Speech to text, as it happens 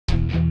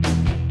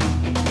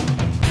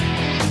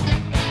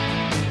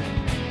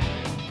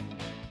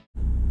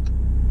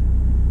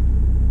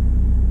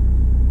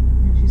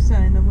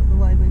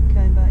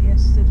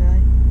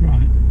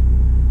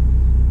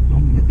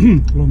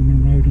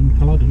Longman Road and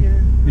Culloden.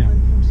 Yeah,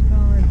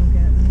 9:45 we'll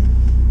get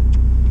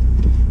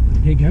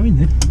there. Get going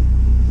then.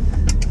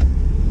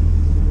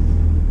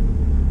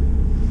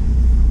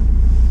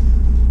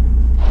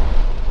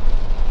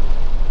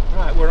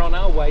 Right, we're on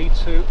our way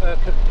to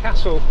Urquhart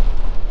Castle,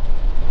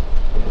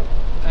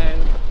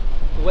 and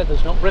the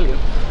weather's not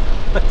brilliant.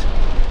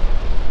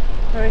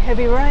 Very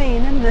heavy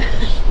rain, isn't it?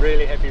 It's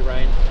really heavy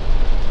rain,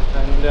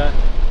 and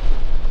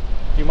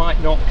you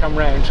might not come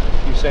round,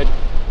 you said.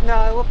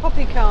 No, well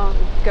Poppy can't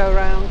go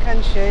round,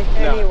 can she?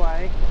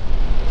 Anyway.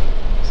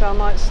 So I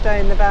might stay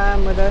in the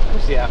van with her.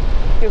 Yeah.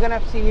 You're going to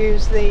have to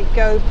use the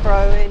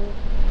GoPro in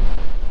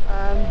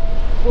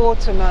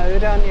water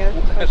mode, aren't you?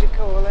 What do you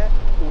call it?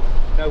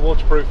 No,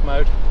 waterproof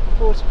mode.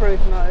 Waterproof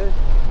mode.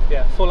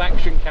 Yeah, full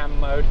action cam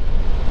mode,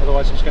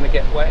 otherwise it's going to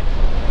get wet.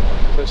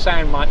 The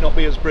sound might not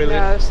be as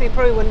brilliant. No, so you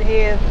probably wouldn't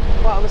hear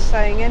what I was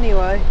saying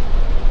anyway.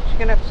 You're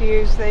going to have to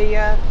use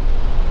the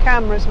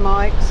camera's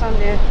mics, aren't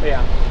you?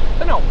 Yeah,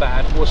 they're not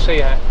bad. We'll see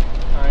how.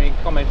 I mean,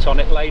 comment on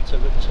it later,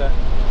 but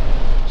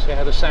see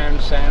how the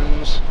sound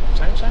sounds.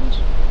 Sounds?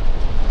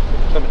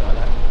 Something like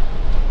that.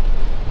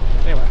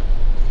 Anyway.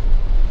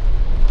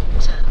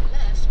 Turn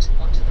left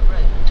onto the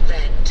road,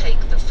 then take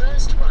the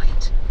first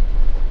right.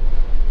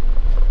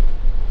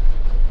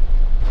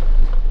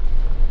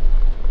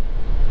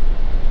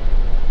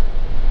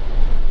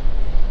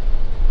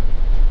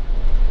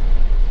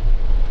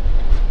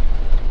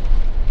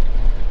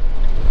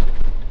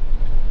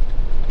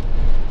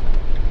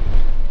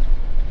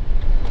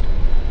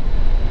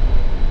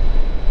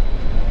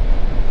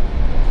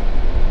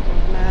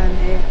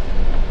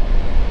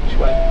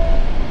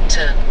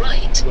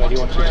 Where do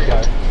you want us to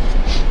go?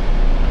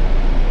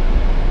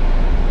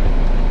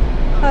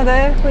 Hi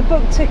there, we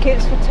booked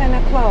tickets for 10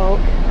 o'clock.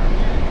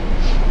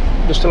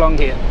 Just along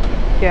here?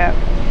 Yeah,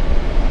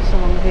 it's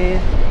along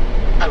here.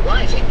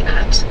 Arriving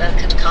at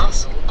Urquhart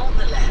Castle on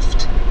the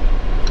left.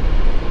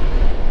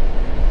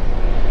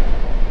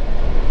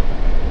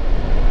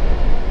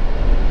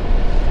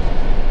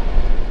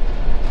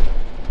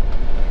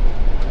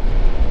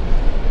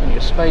 Plenty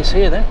of space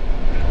here then.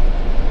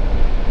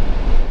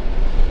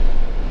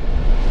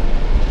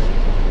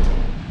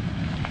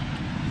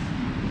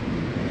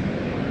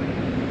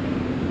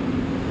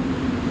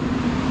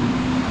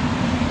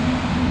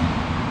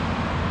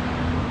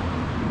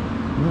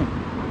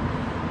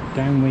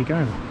 Down we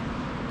go.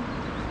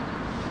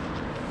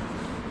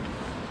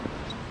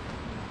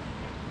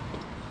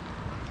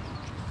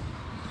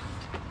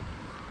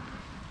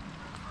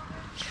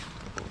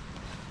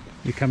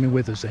 You're coming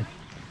with us then?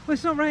 Well,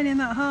 it's not raining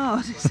that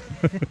hard, is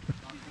it?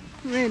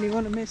 Really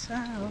want to miss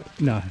out.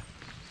 No.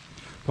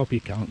 Poppy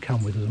can't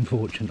come with us,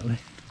 unfortunately.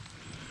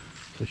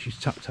 So she's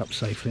tucked up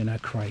safely in her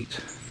crate.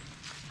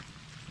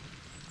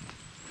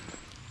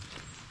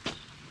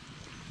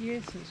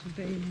 Years since we've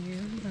been here,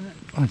 isn't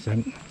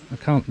it? I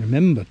can't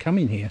remember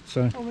coming here,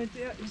 so... Oh, it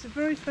was the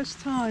very first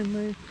time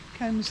we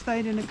came and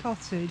stayed in a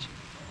cottage,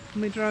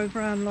 and we drove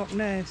around Loch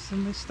Ness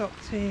and we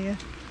stopped here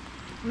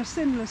on a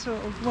similar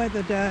sort of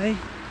weather day.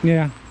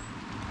 Yeah.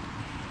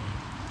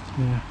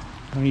 Yeah.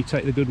 And you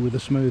take the good with the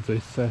smooth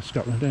with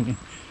Scotland, don't you?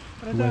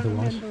 But I don't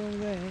remember all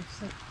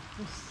this.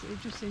 It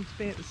just seemed to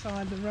be at the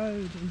side of the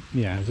road. And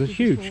yeah, there's a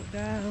huge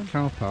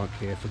car park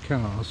here for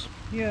cars.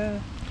 Yeah.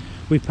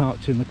 We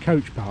parked in the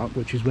coach park,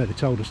 which is where they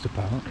told us to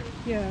park.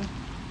 Yeah.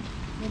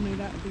 Normally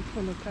that would be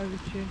full of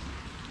coaches.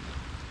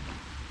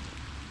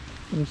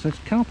 Well, the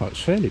car park's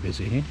fairly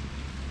busy here.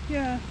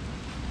 Yeah.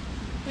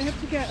 We have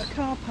to get a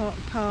car park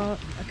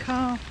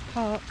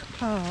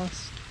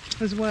pass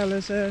as well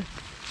as a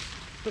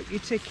book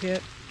your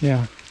ticket.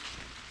 Yeah.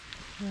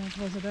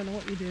 Otherwise I don't know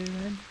what you do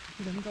then.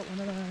 You haven't got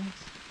one of those.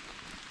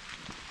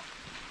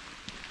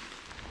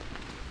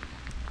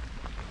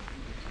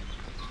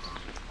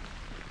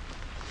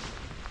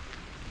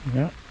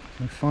 Yeah,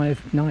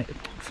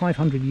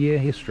 500-year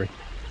history.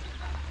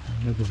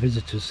 Another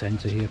visitors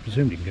centre here.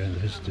 Presumably you can go in the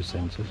visitors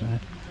centre. So.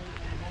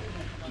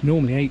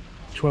 Normally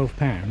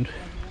 £12,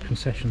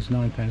 concessions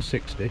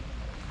 £9.60.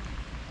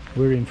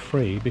 We're in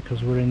free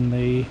because we're in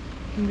the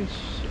English.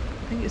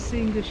 I think it's the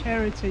English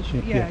Heritage.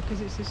 Yeah,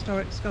 because it's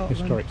Historic Scotland.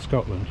 Historic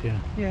Scotland, yeah.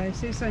 Yeah,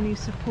 it's only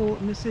support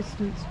and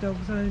assistance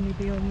dogs only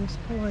beyond this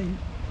point.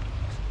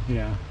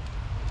 Yeah.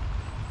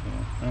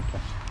 Yeah.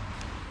 Okay.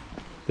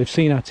 They've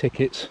seen our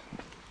tickets.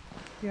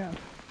 Yeah.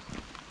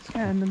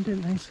 Scanned them,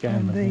 didn't they?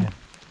 Scanned them, the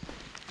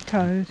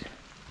code.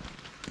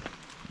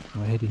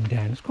 We're heading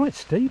down. It's quite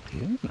steep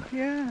here, isn't it?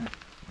 Yeah.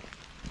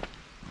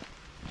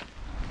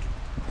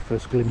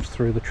 First glimpse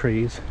through the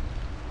trees.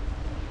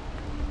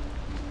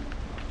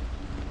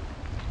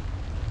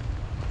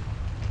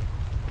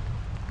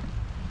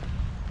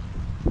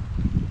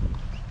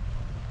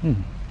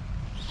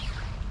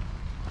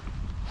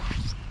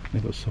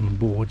 They've got some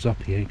boards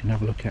up here you can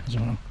have a look at as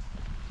well.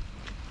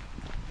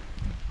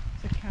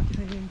 It's a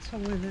cafe and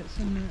toilets,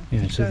 isn't it?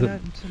 Yeah, so don't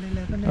open till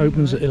 11.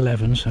 Opens anyway. at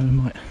 11, so we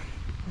might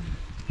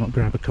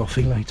grab a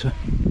coffee later.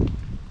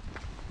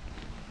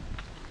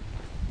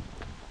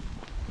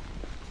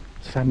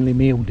 Family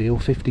meal deal,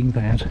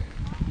 £15.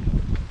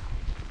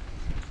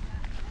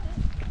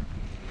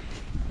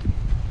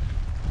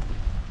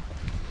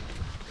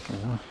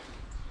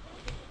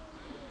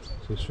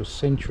 So for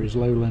centuries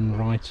lowland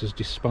writers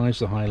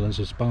despised the Highlands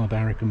as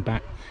barbaric and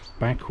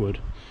backward.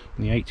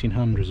 In the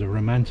 1800s a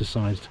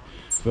romanticised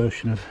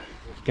version of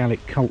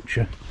Gaelic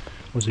culture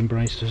was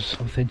embraced as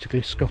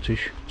authentically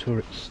Scottish.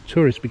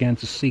 Tourists began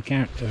to seek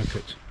out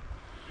Urquhart.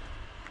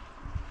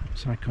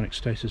 Its iconic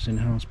status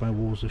enhanced by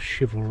wars of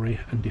chivalry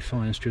and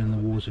defiance during the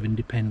Wars of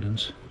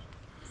Independence.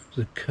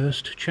 There's a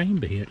cursed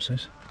chamber here, it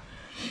says.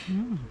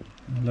 In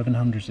the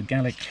 1100s, the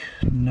Gaelic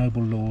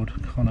noble lord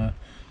Connor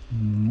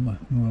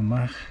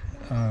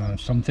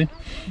something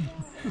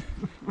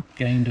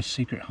gained a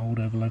secret hold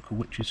over local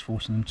witches,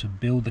 forcing them to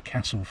build the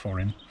castle for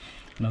him.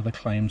 Another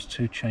claims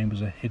 2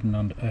 chambers are hidden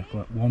under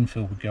Urquhart, one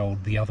filled with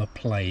gold, the other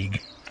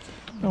plague.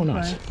 Oh,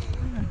 nice.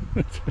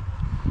 Right.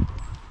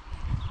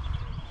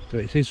 So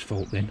it's his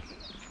fault then.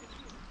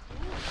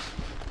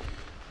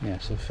 Yeah,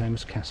 so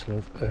famous castle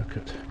of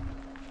Urquhart.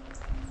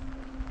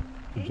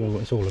 That's all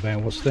it's all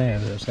about. What's there?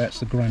 That's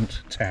the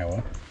Grant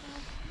Tower,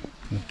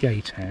 the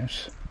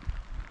Gatehouse,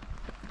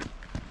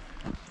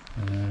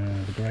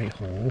 the Great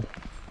Hall,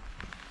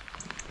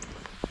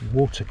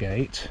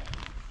 Watergate.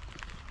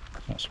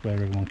 That's where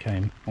everyone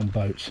came on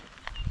boats,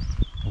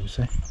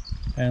 obviously,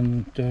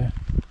 and the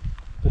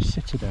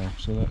Citadel.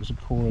 So that was the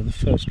core of the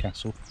first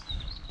castle,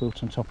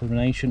 built on top of an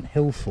ancient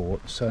hill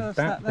fort. So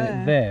that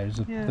bit there is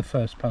the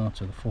first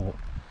part of the fort.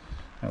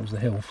 That was the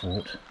hill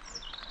fort.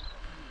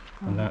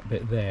 And that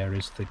bit there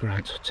is the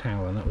Grant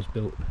Tower, and that was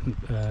built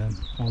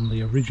on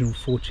the original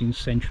 14th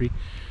century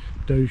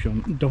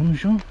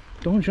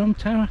donjon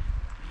tower.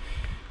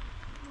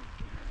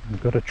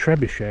 We've got a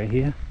trebuchet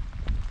here.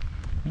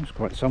 That's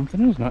quite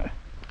something, isn't it?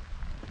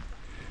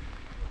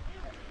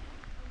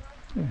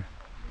 Yeah.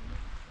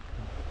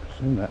 I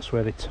assume that's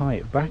where they tie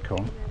it back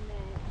on.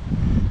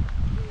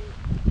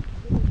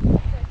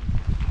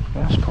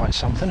 That's quite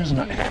something, isn't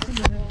it?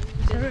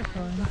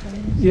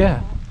 Terrifying.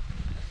 Yeah.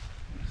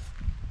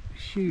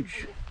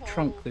 Huge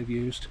trunk they've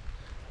used.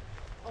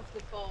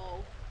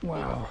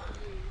 Wow.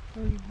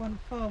 Well, you'd want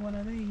to fire one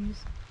of these.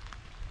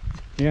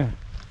 Yeah.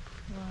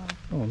 Wow.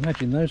 Oh,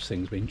 imagine those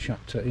things being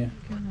chucked at you.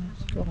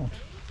 God.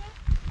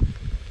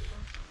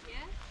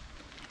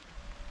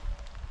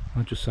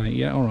 I'd just say,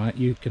 yeah, alright,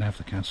 you can have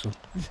the castle.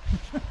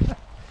 I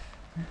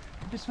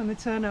just want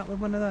to turn up with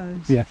one of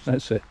those. Yeah,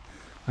 that's it.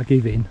 I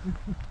give in.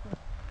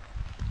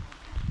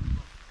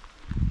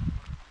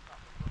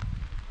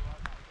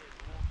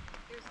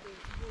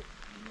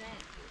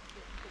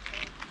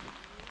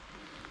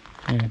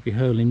 Yeah, be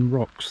hurling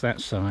rocks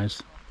that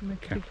size.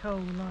 Make a big hole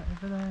like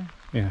over there.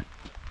 Yeah.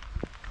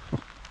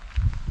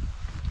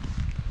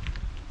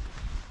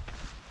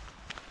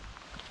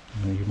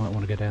 You might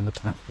want to go down the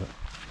path, but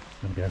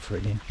I'm going to go for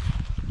it here.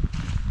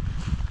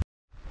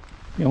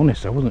 To be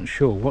honest, I wasn't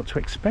sure what to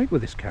expect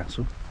with this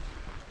castle.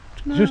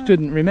 No. Just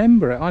didn't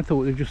remember it. I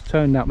thought we just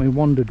turned up and we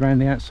wandered around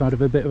the outside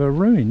of a bit of a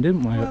ruin,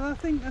 didn't we? Well, I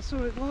think that's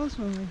all it was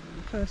when we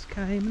first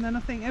came, and then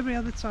I think every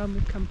other time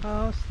we've come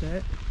past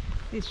it,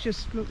 it's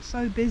just looked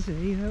so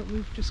busy that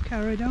we've just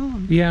carried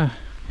on. Yeah,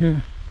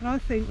 yeah. And I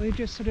think we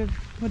just sort of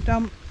would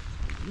dump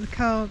the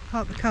car,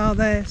 park the car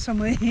there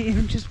somewhere here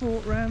and just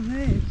walk around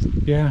this.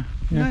 Yeah,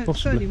 yeah, no, possibly. It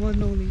certainly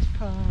wasn't all these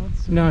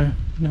paths. No,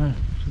 no.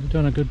 So they've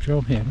done a good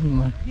job here, haven't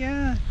they?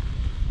 Yeah.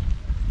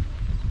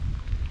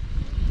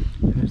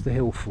 There's the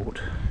hill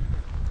fort.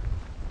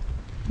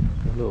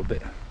 Got a little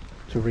bit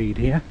to read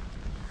here.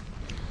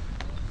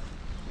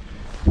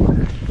 Try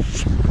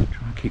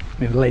and keep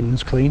my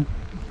lens clean.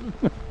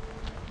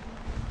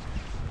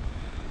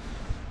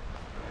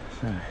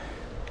 So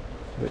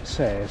it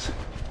says,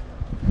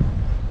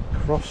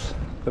 across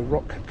the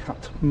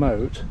rock-cut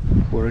moat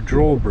where a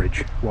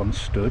drawbridge once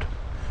stood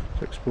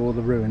to explore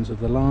the ruins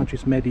of the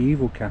largest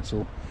medieval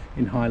castle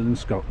in Highland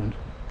Scotland.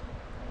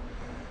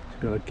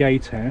 It's got a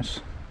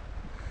gatehouse,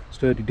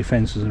 sturdy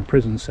defences and a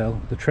prison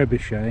cell, the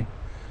Trebuchet,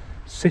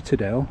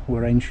 Citadel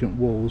where ancient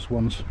walls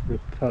once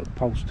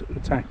repulsed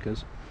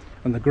attackers,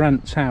 and the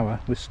Grant Tower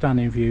with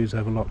stunning views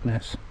over Loch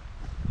Ness.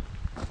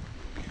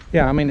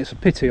 Yeah, I mean, it's a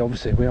pity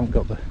obviously we haven't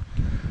got the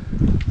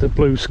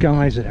blue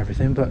skies and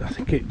everything, but I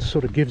think it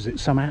sort of gives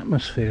it some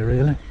atmosphere,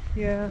 really.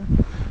 Yeah.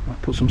 I'll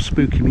put some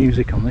spooky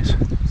music on this.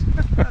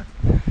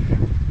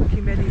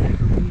 Spooky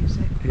medieval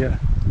music. Yeah.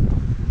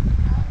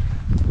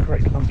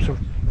 Great lumps of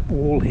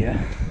wall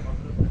here.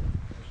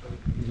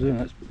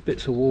 That's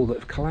bits of wall that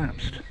have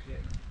collapsed.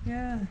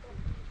 Yeah.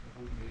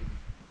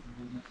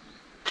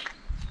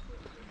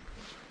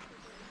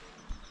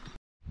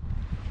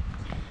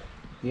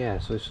 Yeah,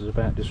 so this is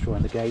about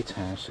destroying the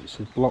gatehouse. It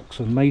says blocks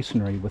of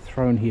masonry were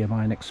thrown here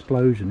by an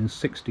explosion in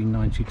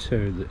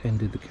 1692 that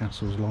ended the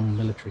castle's long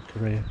military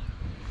career.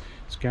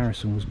 Its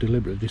garrison was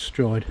deliberately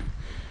destroyed.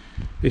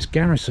 This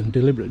garrison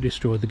deliberately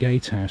destroyed the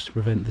gatehouse to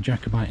prevent the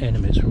Jacobite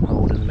enemies from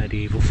holding the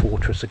medieval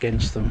fortress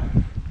against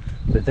them.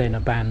 They then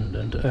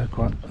abandoned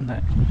Urquhart, and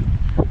that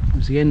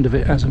was the end of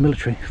it as a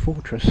military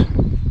fortress.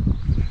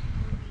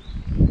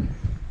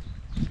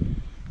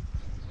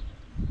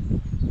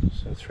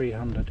 So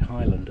 300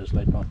 Highlanders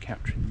led by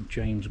Captain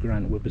James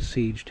Grant were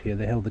besieged here.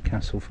 They held the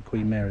castle for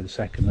Queen Mary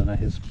II and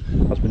his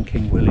husband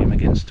King William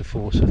against a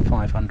force of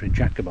 500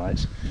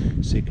 Jacobites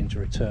seeking to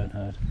return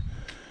her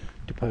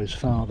deposed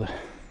father,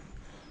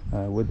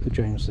 with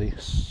James the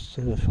 5th,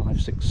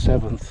 6th,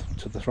 7th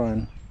to the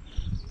throne.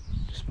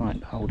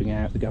 Despite holding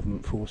out, the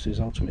government forces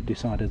ultimately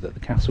decided that the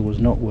castle was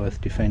not worth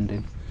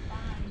defending.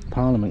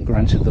 Parliament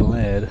granted the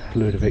Laird,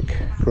 Ludovic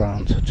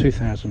Grant,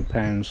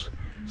 £2,000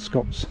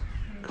 Scots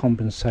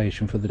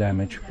compensation for the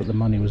damage, but the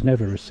money was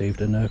never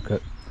received and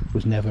Urquhart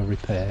was never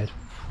repaired.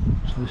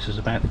 So this is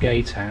about the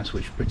Gatehouse,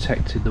 which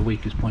protected the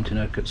weakest point in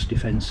Urquhart's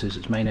defences,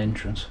 its main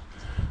entrance.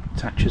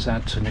 Thatchers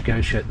had to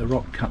negotiate the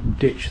rock-cut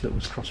ditch that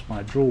was crossed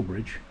by a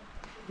drawbridge.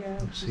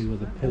 Yeah, You see where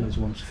the pillars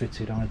once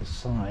fitted either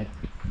side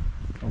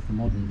of the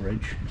modern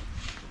bridge.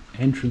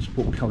 Entrance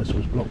portcullis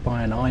was blocked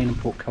by an iron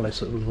portcullis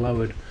that was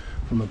lowered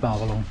from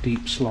above along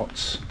deep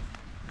slots.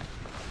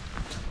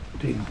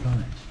 Deep,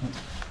 right.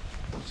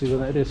 See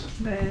where that is?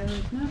 there,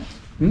 isn't it?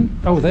 Hmm?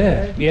 Oh,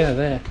 there. Yeah,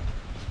 there.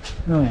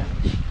 Oh, yeah.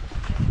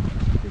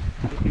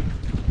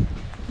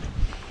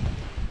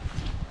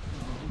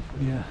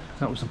 Yeah,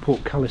 that was the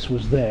portcullis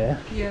was there.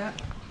 Yeah.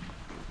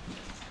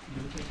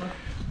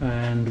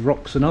 And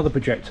rocks and other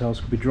projectiles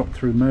could be dropped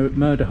through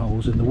murder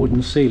holes in the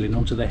wooden ceiling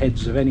onto the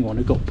heads of anyone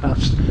who got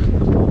past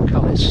the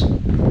portcullis.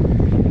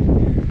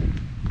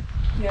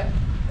 Yeah.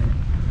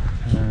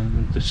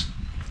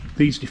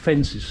 These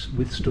defences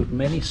withstood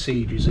many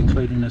sieges,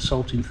 including an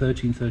assault in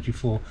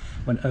 1334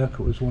 when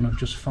Urquhart was one of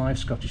just 5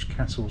 Scottish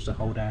castles to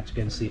hold out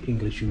against the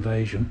English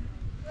invasion.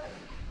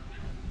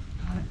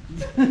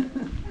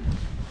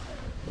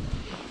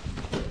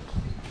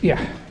 Yeah,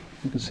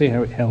 you can see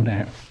how it held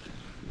out.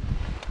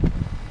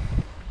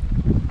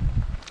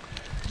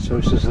 So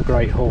this is the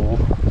Great Hall.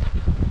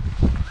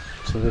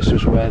 So this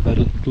was where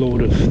the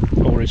Lord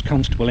of, or his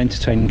constable,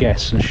 entertained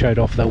guests and showed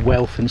off their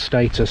wealth and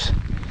status.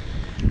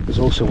 It was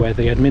also where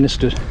they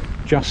administered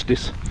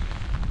justice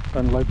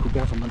and local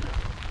government.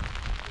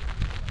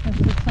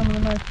 Some of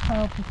the most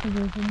powerful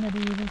figures in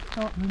medieval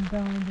Scotland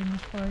died in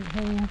this Great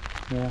Hall.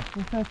 Yeah.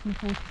 In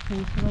 1342,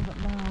 Sir Robert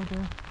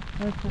Lauder,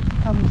 Urquhart's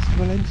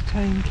constable,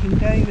 entertained King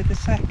David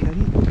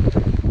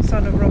II,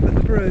 son of Robert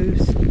the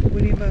Bruce,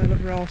 William Earl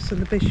of Ross,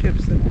 and the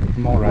bishops of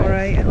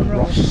Moray and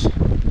Ross.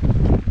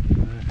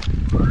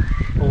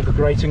 All the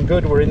great and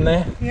good were in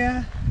there.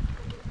 Yeah.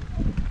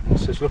 It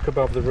says, look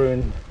above the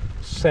ruined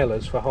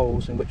cellars for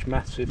holes in which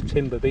massive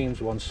timber beams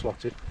were once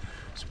slotted,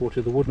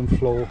 supported the wooden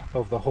floor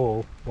of the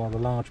hall, while the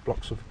large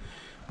blocks of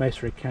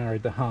masonry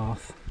carried the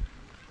hearth.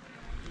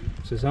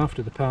 It says,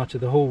 after the party,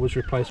 the hall was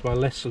replaced by a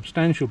less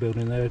substantial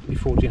building in the early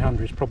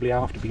 1400s, probably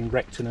after being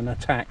wrecked in an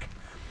attack.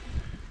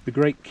 The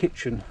great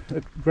kitchen,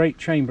 great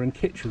chamber and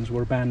kitchens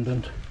were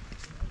abandoned.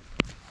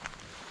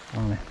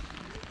 Oh,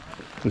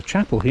 there's a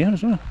chapel here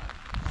as well.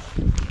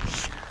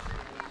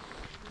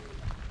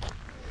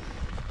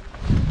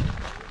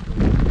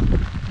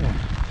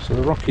 So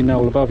the rocky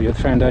knoll above you,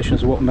 the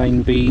foundations of what may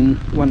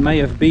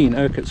have been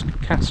Urquhart's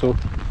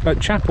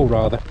chapel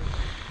rather.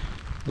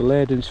 The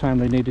Laird and his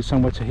family needed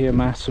somewhere to hear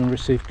mass and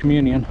receive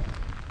communion.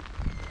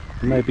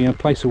 It may be a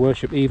place of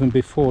worship even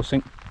before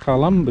St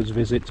Columba's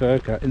visit to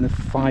Urquhart in the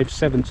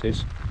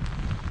 570s.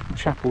 The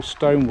chapel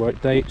stonework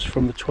dates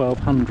from the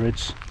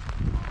 1200s.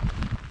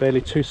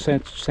 Barely 2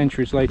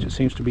 centuries later it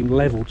seems to have been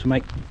levelled to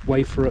make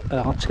way for an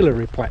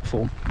artillery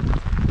platform.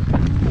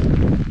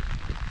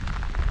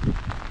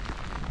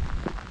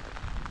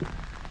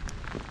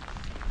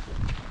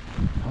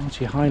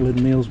 Party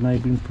Highland meals may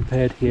have been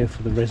prepared here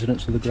for the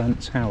residents of the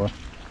Grant Tower.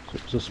 So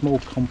it was a small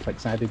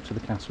complex added to the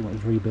castle that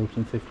was rebuilt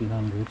in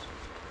 1500s.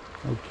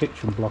 The old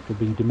kitchen block had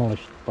been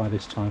demolished by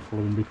this time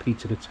following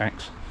repeated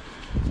attacks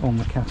on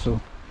the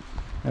castle.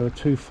 There were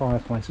 2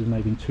 fireplaces,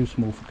 maybe too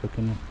small for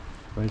cooking,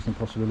 raising the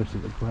possibility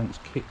that Grant's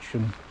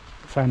kitchen,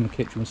 family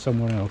kitchen, was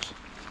somewhere else.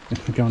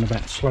 We're going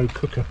about slow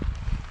cooker.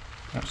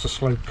 That's a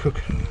slow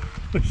cooker.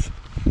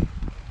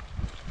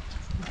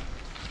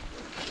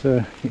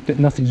 So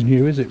nothing's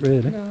new, is it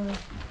really? No.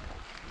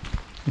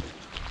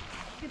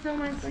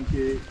 Thank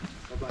you.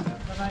 Bye-bye now.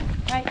 Bye-bye.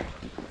 Bye.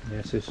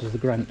 Yes, this is the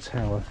Grant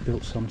Tower,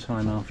 built some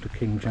time after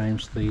King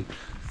James III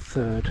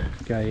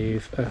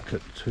gave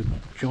Urquhart to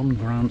John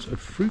Grant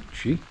of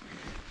Trebuchet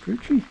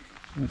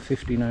in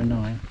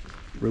 1509,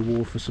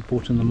 reward for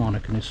supporting the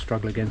monarch in his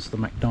struggle against the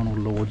MacDonald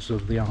lords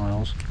of the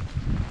Isles.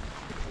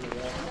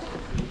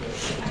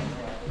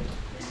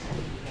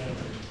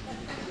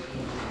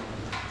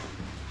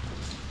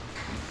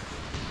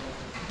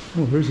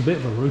 Oh, there is a bit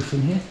of a roof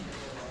in here.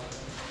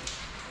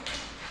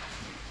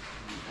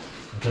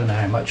 I don't know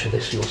how much of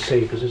this you'll see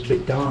because it's a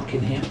bit dark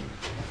in here.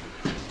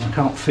 I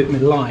can't fit my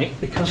light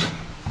because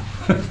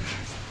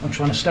I'm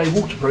trying to stay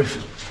waterproof.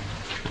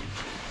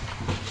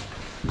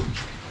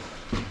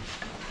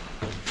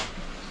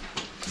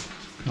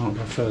 Can't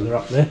go further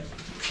up there.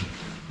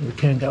 We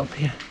can go up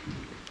here.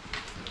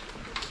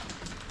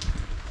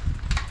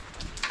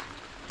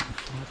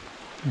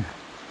 Yeah.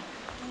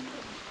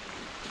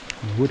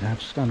 We would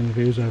have stunning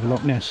views over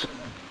Loch Ness.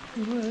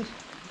 You would.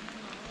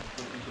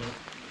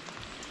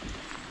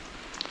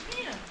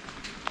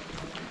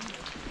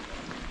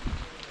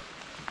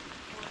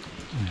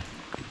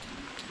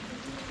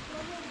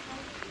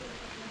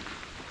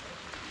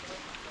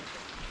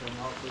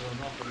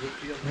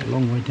 A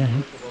long way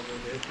down.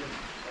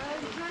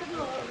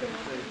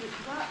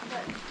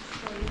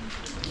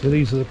 So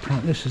these are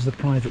this is the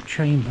private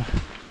chamber.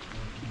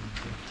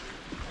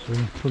 So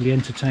he probably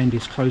entertained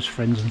his close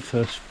friends on the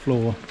first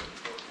floor,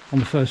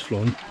 and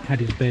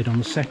had his bed on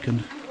the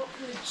second.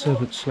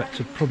 Servants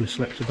probably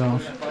slept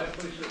above.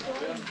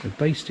 They're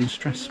based in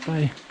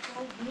Strathspey.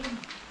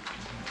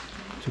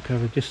 Took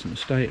over a distant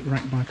estate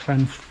racked by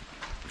clan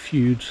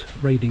feuds,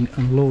 raiding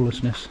and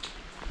lawlessness.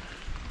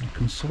 And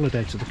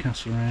consolidated the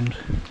castle around.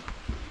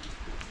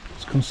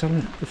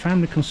 The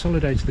family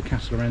consolidated the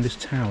castle around this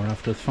tower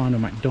after the final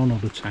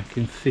MacDonald attack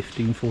in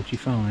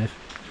 1545.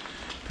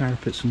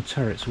 Parapets and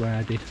turrets were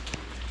added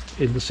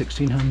in the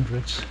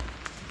 1600s.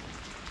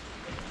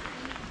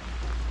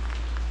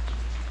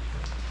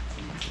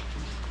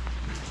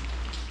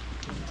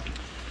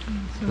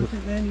 So I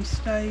think they only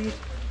stayed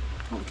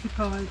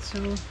occupied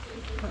till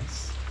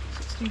that's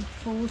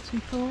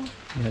 1644.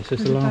 Yeah, it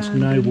says the last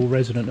noble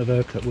resident of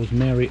Urquhart was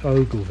Mary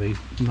Ogilvie,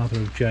 mother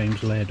of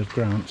James, Laird of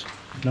Grant.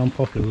 An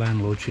unpopular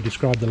landlord, she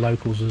described the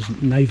locals as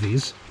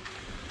navvies.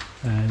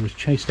 Was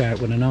chased out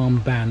when an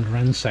armed band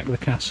ransacked the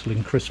castle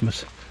at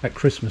Christmas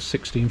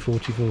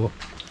 1644.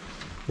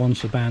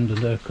 Once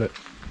abandoned, Urquhart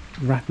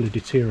rapidly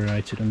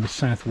deteriorated and the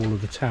south wall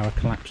of the tower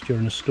collapsed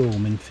during a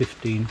storm in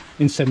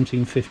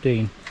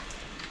 1715.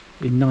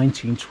 In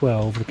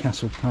 1912 the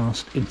castle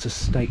passed into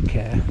state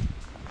care.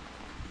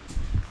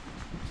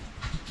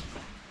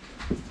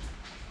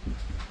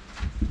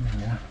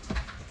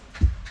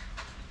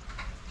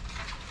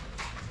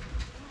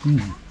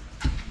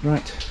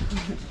 Right.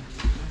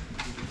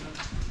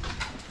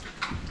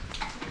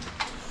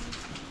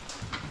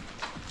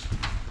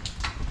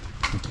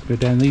 Go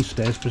down these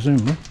stairs,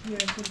 presumably. Yeah,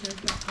 I think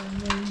they've got down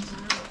these.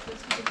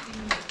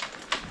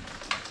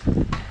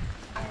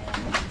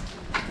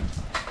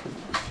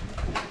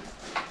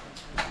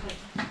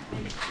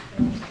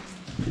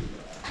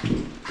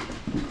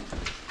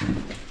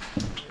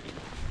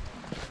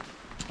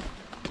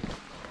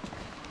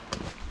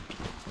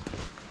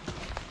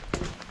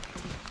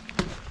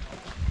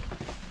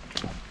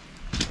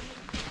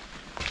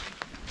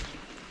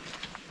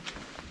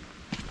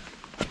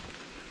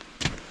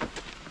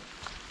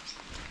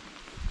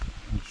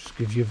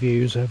 Gives you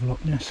views over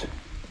Loch Ness.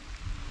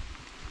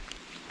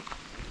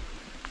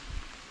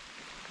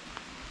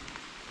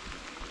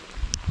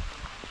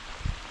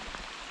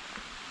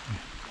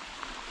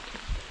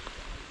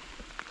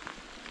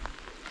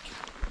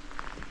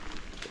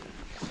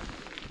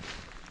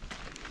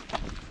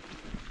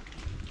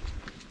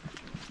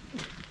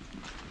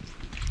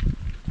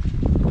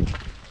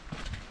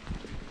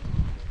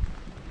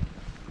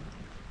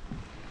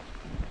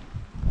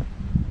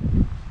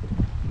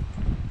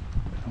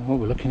 What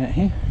we're looking at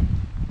here.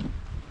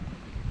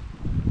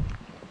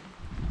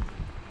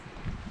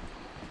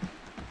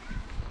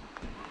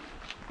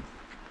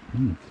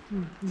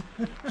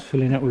 It's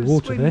filling up with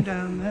water there.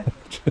 Down there.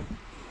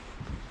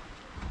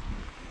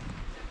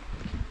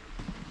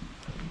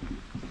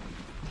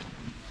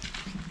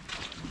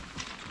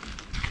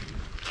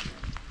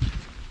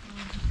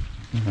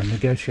 And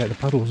negotiate the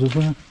puddles as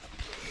well.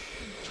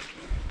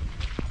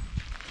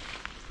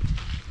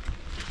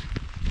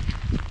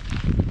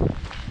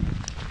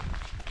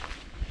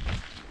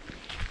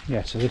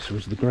 Yeah, so this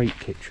was the great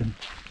kitchen.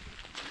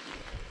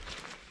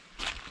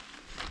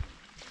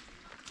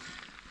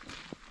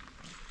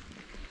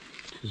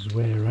 This is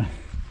where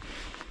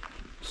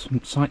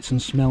some sights and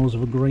smells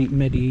of a great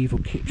medieval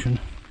kitchen,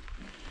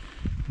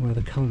 where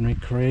the culinary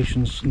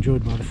creations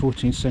enjoyed by the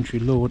 14th century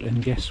lord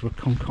and guests were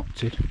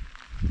concocted.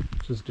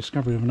 This is the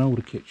discovery of an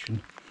older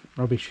kitchen.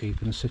 Rubbish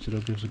heap in the citadel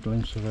gives a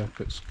glimpse of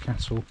Urquhart's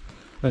castle,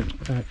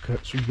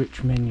 Urquhart's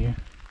rich menu.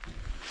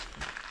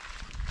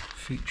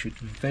 Featured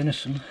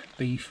venison,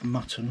 beef,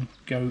 mutton,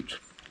 goat,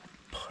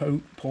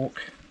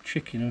 pork,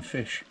 chicken and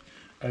fish.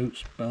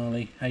 Oats,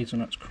 barley,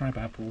 hazelnuts, crab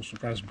apples,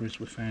 raspberries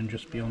were found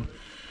just beyond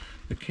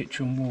the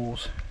kitchen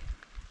walls.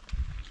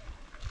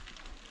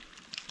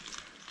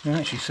 It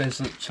actually says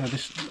that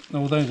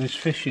although there's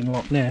fish in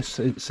Loch Ness,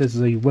 it says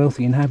the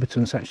wealthy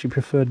inhabitants actually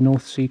preferred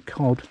North Sea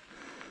cod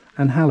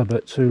and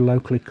halibut to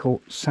locally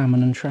caught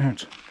salmon and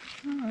trout.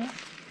 Alright.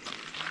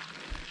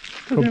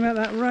 Talking about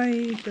that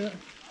raid.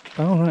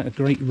 Oh right, a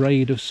great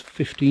raid of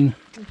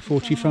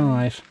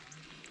 1545.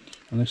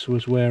 And this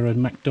was where a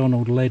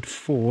MacDonald-led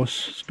force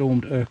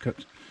stormed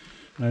Urquhart,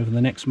 and over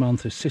the next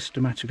month they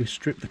systematically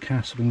stripped the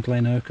castle and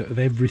Glen Urquhart of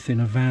everything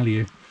of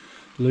value.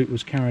 Loot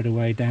was carried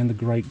away down the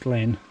Great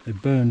Glen. They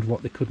burned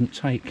what they couldn't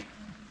take.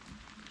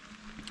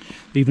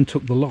 They even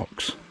took the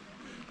locks.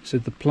 It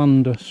said the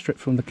plunder stripped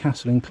from the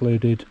castle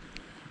included,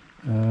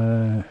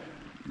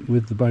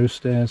 with the bow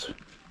stairs,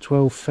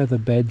 12 feather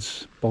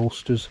beds,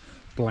 bolsters,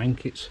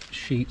 blankets,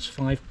 sheets,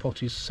 5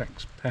 potties,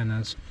 sacks,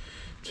 pannas,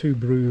 2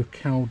 brew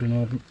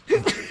Cowden,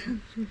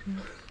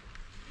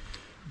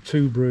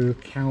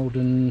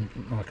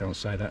 oh, I can't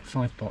say that,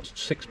 5 pots,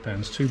 6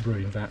 pans, 2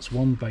 brewing vats,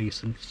 1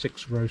 basin,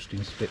 6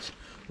 roasting spits,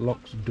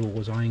 locks,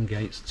 doors, iron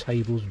gates,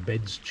 tables,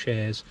 beds,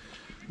 chairs,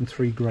 and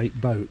 3 great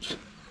boats.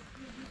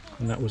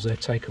 And that was their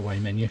takeaway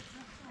menu.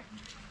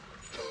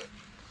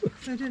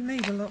 They didn't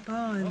leave a lot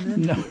behind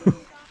then. No,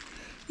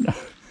 no.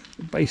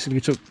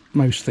 Basically took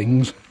most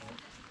things.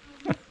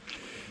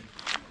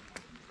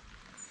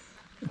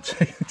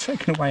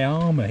 Taking away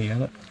armour here.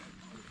 Look.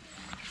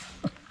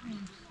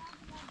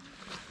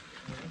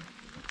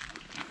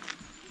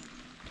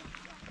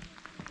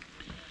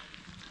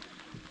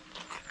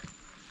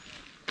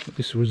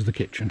 This was the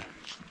kitchen.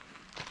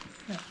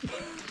 Yeah.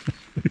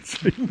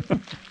 What's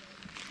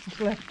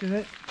left of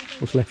it.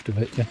 What's left of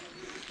it, yeah.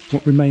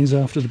 What remains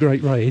after the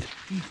Great Raid.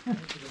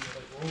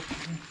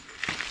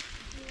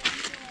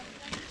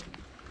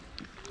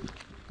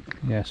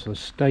 Yeah, so the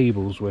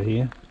stables were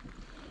here.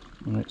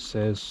 And it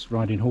says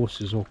riding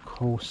horses or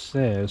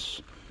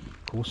corsairs.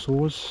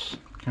 Corsors,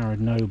 carried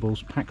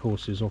nobles, pack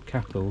horses or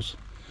capels,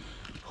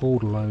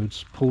 hauled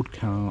loads, pulled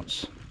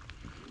carts,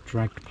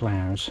 dragged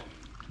ploughs.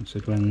 It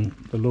said when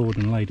the lord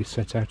and lady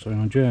set out on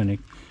a journey,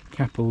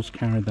 capels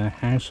carried their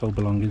household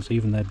belongings,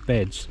 even their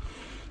beds.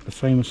 The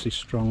famously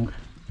strong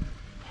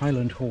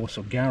Highland horse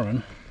of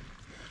Garan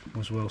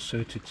was well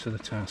suited to the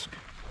task.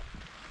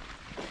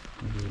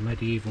 The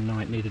medieval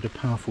knight needed a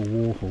powerful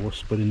war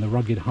horse, but in the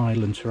rugged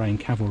Highland terrain,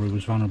 cavalry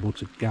was vulnerable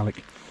to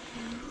Gallic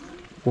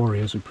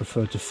warriors who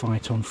preferred to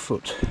fight on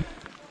foot.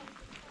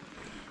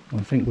 Well,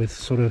 I think with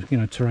sort of, you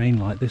know, terrain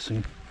like this,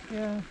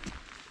 yeah.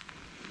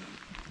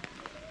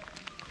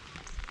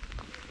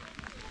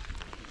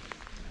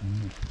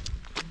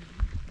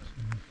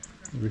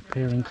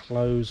 Repairing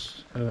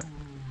clothes,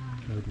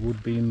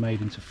 wood being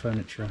made into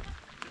furniture.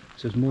 It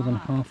says more than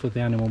half of the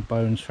animal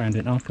bones found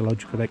in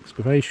archaeological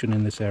excavation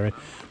in this area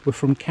were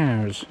from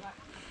cows.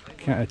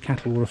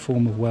 Cattle were a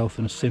form of wealth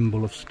and a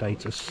symbol of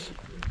status.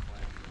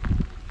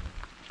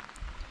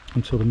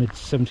 Until the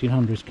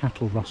mid-1700s,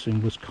 cattle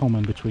rustling was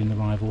common between the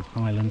rival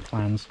Highland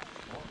clans.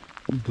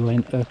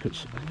 Glen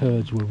Urquhart's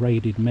herds were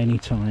raided many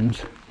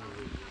times.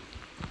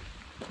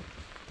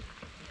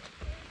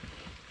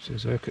 It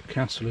says Urquhart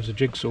Castle is a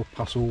jigsaw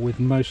puzzle with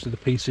most of the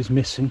pieces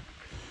missing.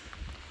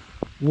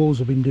 Walls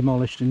have been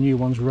demolished and new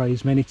ones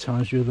raised many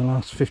times during the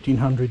last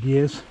 1500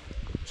 years.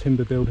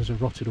 Timber buildings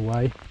have rotted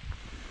away.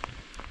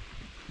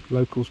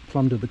 Locals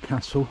plundered the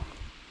castle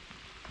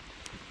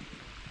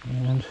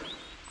and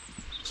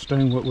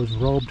stonework was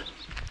robbed.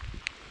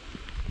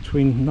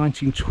 Between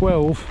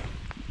 1912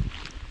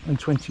 and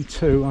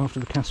 22, after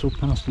the castle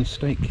passed in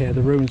state care,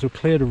 the ruins were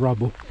cleared of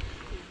rubble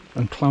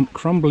and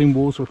crumbling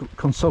walls were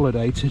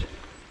consolidated.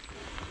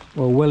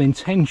 While well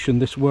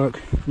intentioned, this work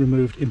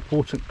removed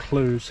important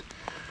clues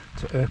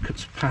to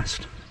Urquhart's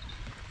past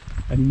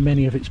and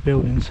many of its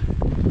buildings.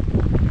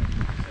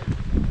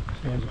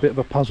 So it's a bit of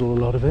a puzzle, a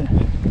lot of it.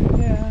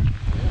 Yeah.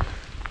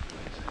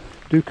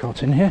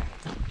 Ducato in here.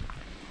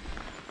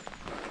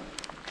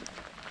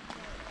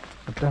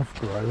 A dove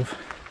grove.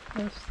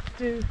 That's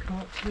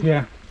Doocot.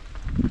 Yeah.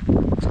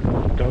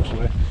 Doves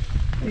there.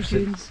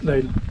 Pigeons.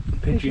 They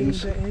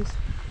pigeons. It is.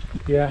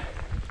 Yeah.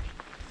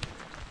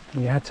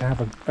 You had to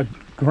have a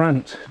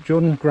grant.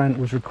 John Grant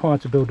was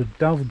required to build a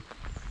dove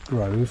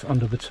grove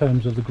under the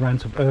terms of the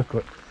Grant of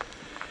Urquhart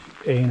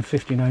in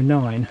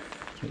 1509.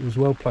 It was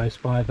well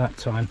placed by that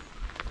time.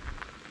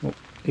 Well,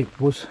 it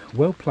was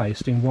well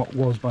placed in what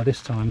was by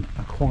this time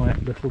a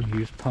quiet little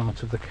used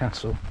part of the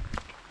castle.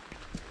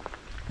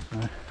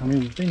 So, I mean,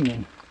 we've been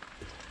in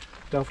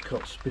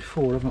dovecots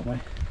before, haven't we?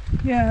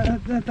 Yeah,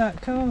 at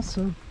that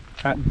castle.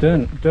 At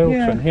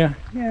Dirleton, yeah.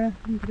 Yeah,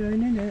 you've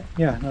been in it.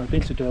 Yeah, no, I've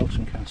been to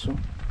Dirleton Castle.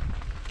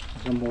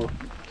 It's a more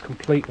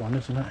complete one,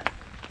 isn't it?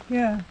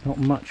 Yeah. Not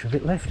much of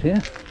it left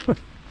here.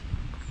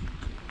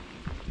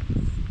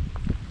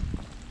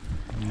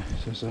 Yeah,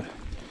 it says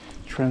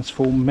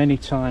transformed many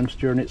times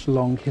during its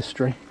long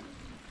history.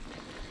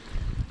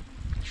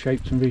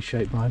 Shaped and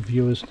reshaped by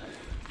viewers,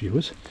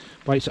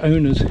 by its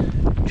owners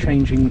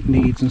changing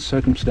needs and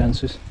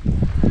circumstances.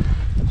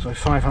 So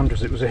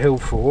 500s it was a hill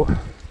fort,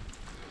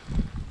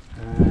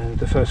 and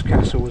the first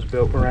castle was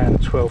built around the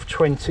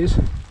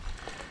 1220s.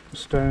 A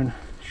stone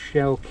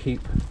shell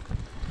keep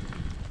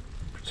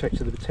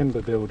protected the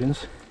timber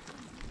buildings.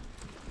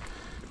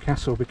 The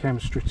castle became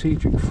a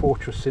strategic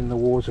fortress in the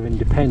Wars of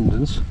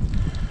Independence,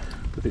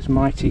 with its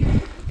mighty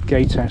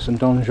gatehouse and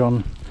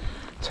donjon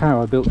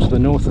tower built to the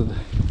north of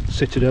the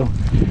citadel,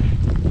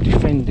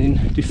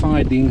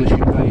 defied the English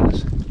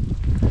invaders.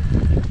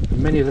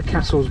 Many of the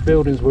castle's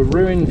buildings were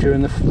ruined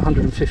during the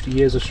 150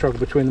 years of struggle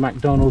between the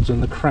MacDonalds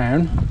and the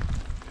Crown.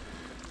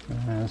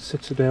 The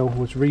citadel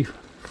was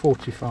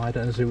refortified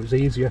as it was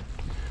easier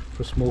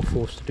for a small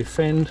force to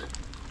defend,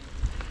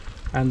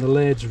 and the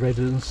laird's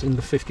residents in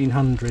the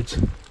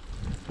 1500s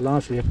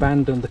largely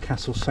abandoned the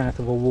castle south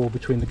of a wall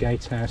between the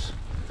gatehouse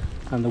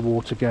and the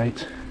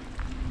Watergate.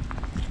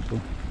 So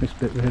this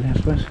bit really, I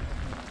suppose.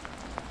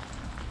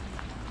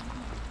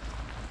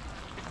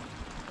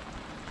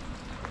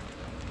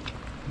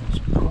 It's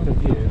quite a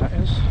view, that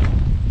is,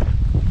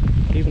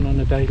 even on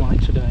a day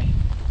like today.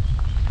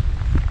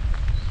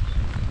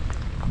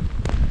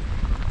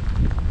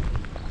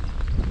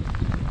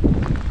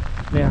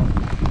 Now,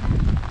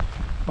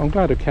 I'm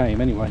glad I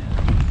came anyway.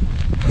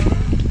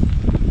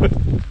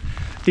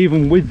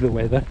 Even with the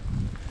weather.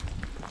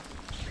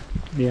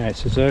 Yeah, it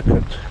says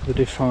Urquhart the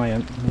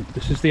Defiant.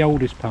 This is the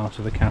oldest part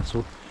of the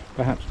castle,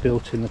 perhaps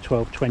built in the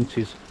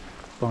 1220s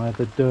by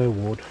the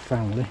Durward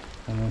family.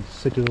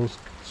 Citadel's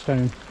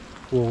stone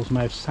walls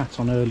may have sat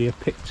on earlier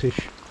Pictish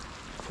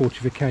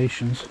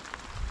fortifications.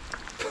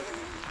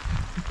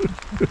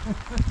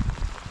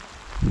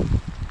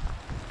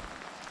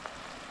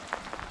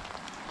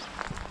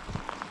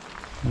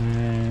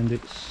 And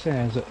it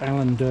says that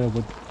Alan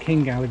Durward,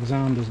 King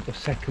Alexander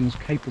II's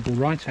capable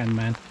right-hand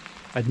man,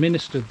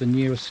 administered the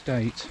new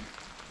estate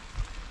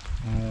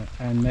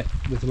and met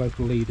with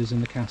local leaders in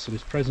the castle.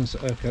 His presence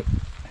at Urquhart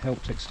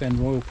helped extend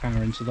royal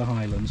power into the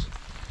Highlands.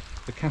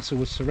 The castle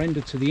was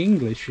surrendered to the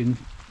English in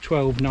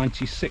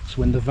 1296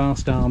 when the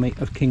vast army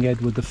of King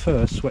Edward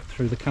I swept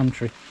through the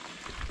country.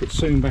 But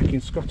soon back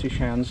in Scottish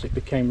hands, it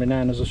became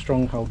renowned as a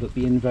stronghold that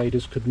the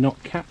invaders could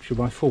not capture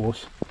by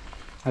force.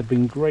 Had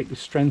been greatly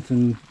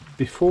strengthened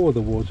before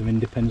the Wars of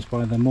Independence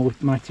by the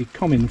mighty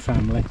Comyn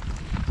family,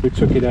 who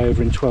took it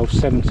over in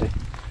 1270.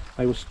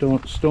 They were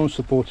staunch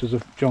supporters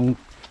of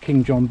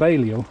King John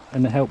Balliol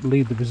and helped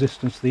lead the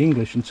resistance to the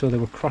English until they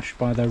were crushed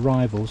by their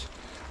rivals,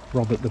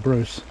 Robert the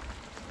Bruce.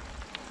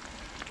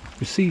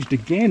 Besieged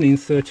again in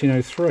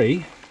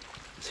 1303,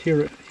 its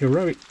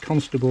heroic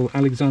constable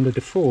Alexander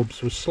de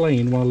Forbes was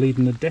slain while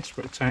leading a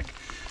desperate attack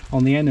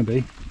on the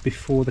enemy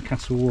before the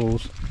castle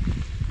walls.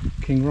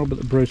 King Robert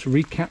the Bruce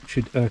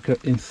recaptured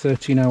Urquhart in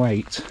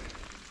 1308.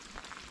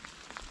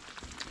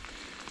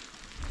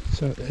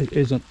 So it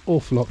is an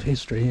awful lot of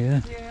history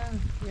here. Yeah,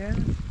 yeah.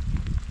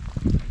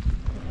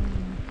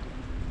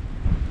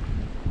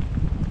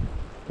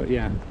 But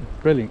yeah,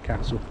 brilliant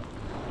castle.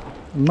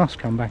 You must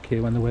come back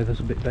here when the weather's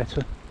a bit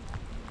better.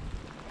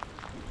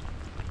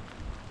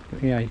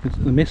 But yeah, you can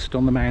see the mist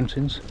on the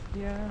mountains.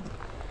 Yeah.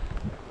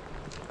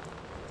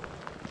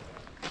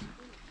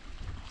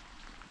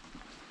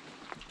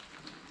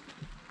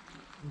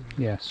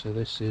 Yeah, so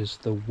this is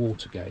the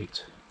water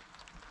gate.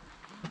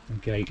 A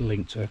gate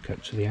linked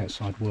Urquhart to the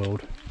outside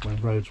world.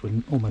 When roads were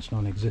almost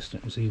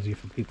non-existent, it was easier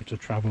for people to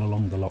travel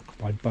along the loch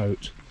by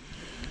boat.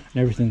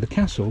 And everything the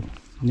castle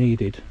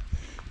needed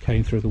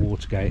came through the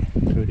water gate,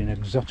 including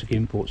exotic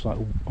imports like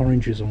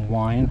oranges and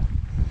wine.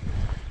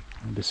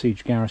 The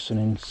besieged garrison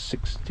in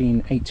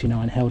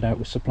 1689 held out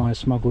with supplies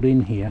smuggled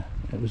in here.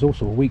 It was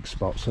also a weak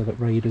spot so that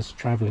raiders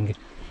travelling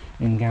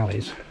in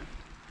galleys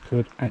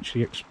could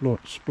actually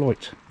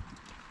exploit.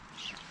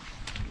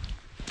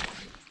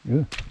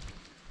 Yeah.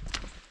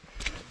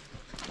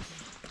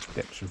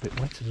 Steps are a bit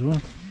wet as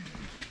well.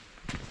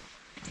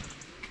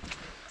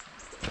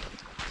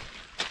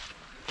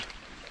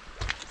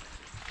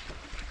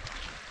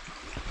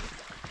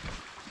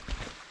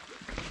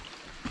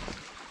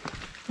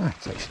 That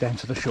takes you down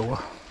to the shore.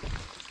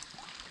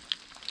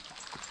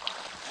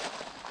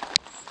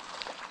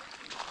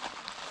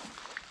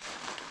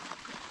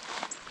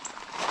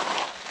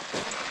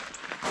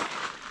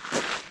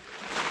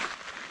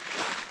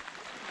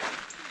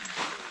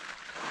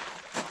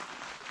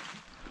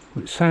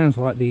 It sounds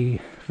like the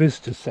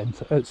visitor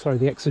centre, sorry,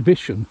 the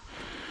exhibition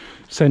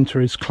centre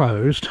is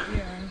closed.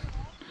 Yeah.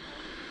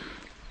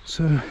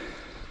 So, well,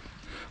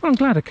 I'm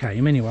glad I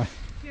came anyway.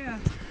 Yeah.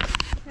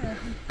 Yeah,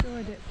 I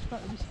enjoyed it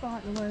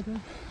despite the weather.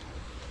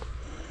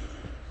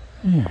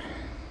 Yeah.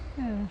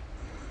 Yeah.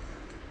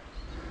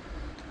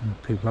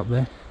 People up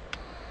there.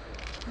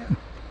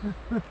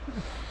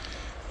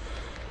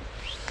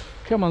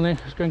 Come on then,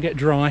 let's go and get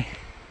dry.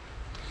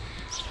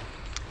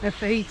 Left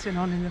the heating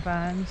on in the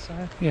van, so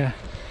Yeah.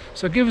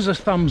 So give us a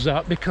thumbs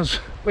up because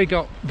we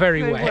got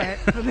very wet.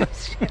 for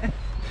this, yeah.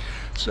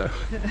 So,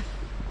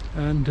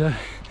 and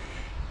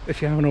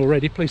if you haven't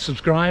already, please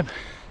subscribe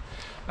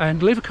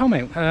and leave a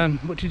comment.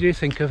 What did you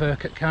think of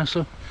Urquhart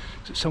Castle?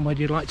 Is it somewhere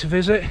you'd like to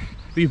visit?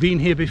 Have you been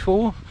here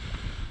before?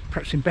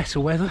 Perhaps in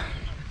better weather?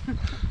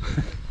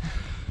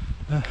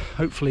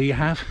 Hopefully you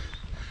have.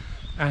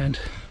 And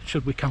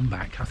should we come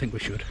back? I think we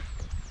should.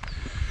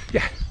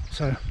 Yeah,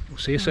 so we'll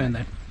see you soon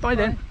then. Bye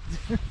then.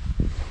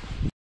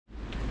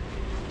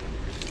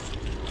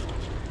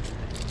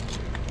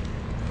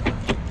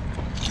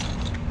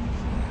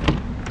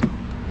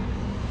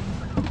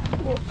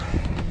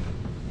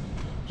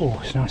 Oh,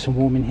 it's nice and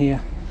warm in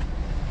here.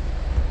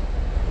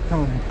 Come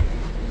on then.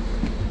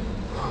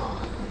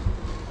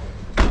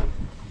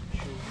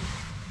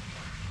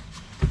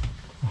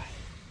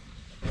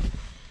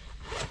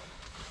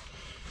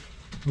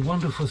 The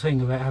wonderful thing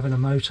about having a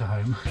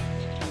motorhome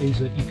is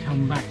that you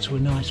come back to a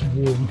nice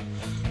warm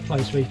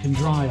place where you can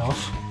dry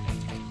off,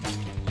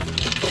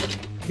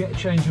 get a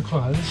change of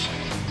clothes,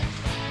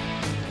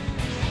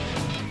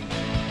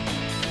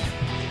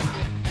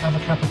 have a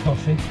cup of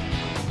coffee.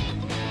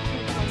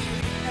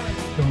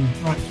 Gone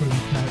right through the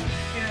coat.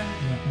 Yeah.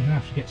 Yeah, we're going to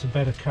have to get some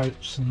better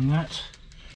coats than that.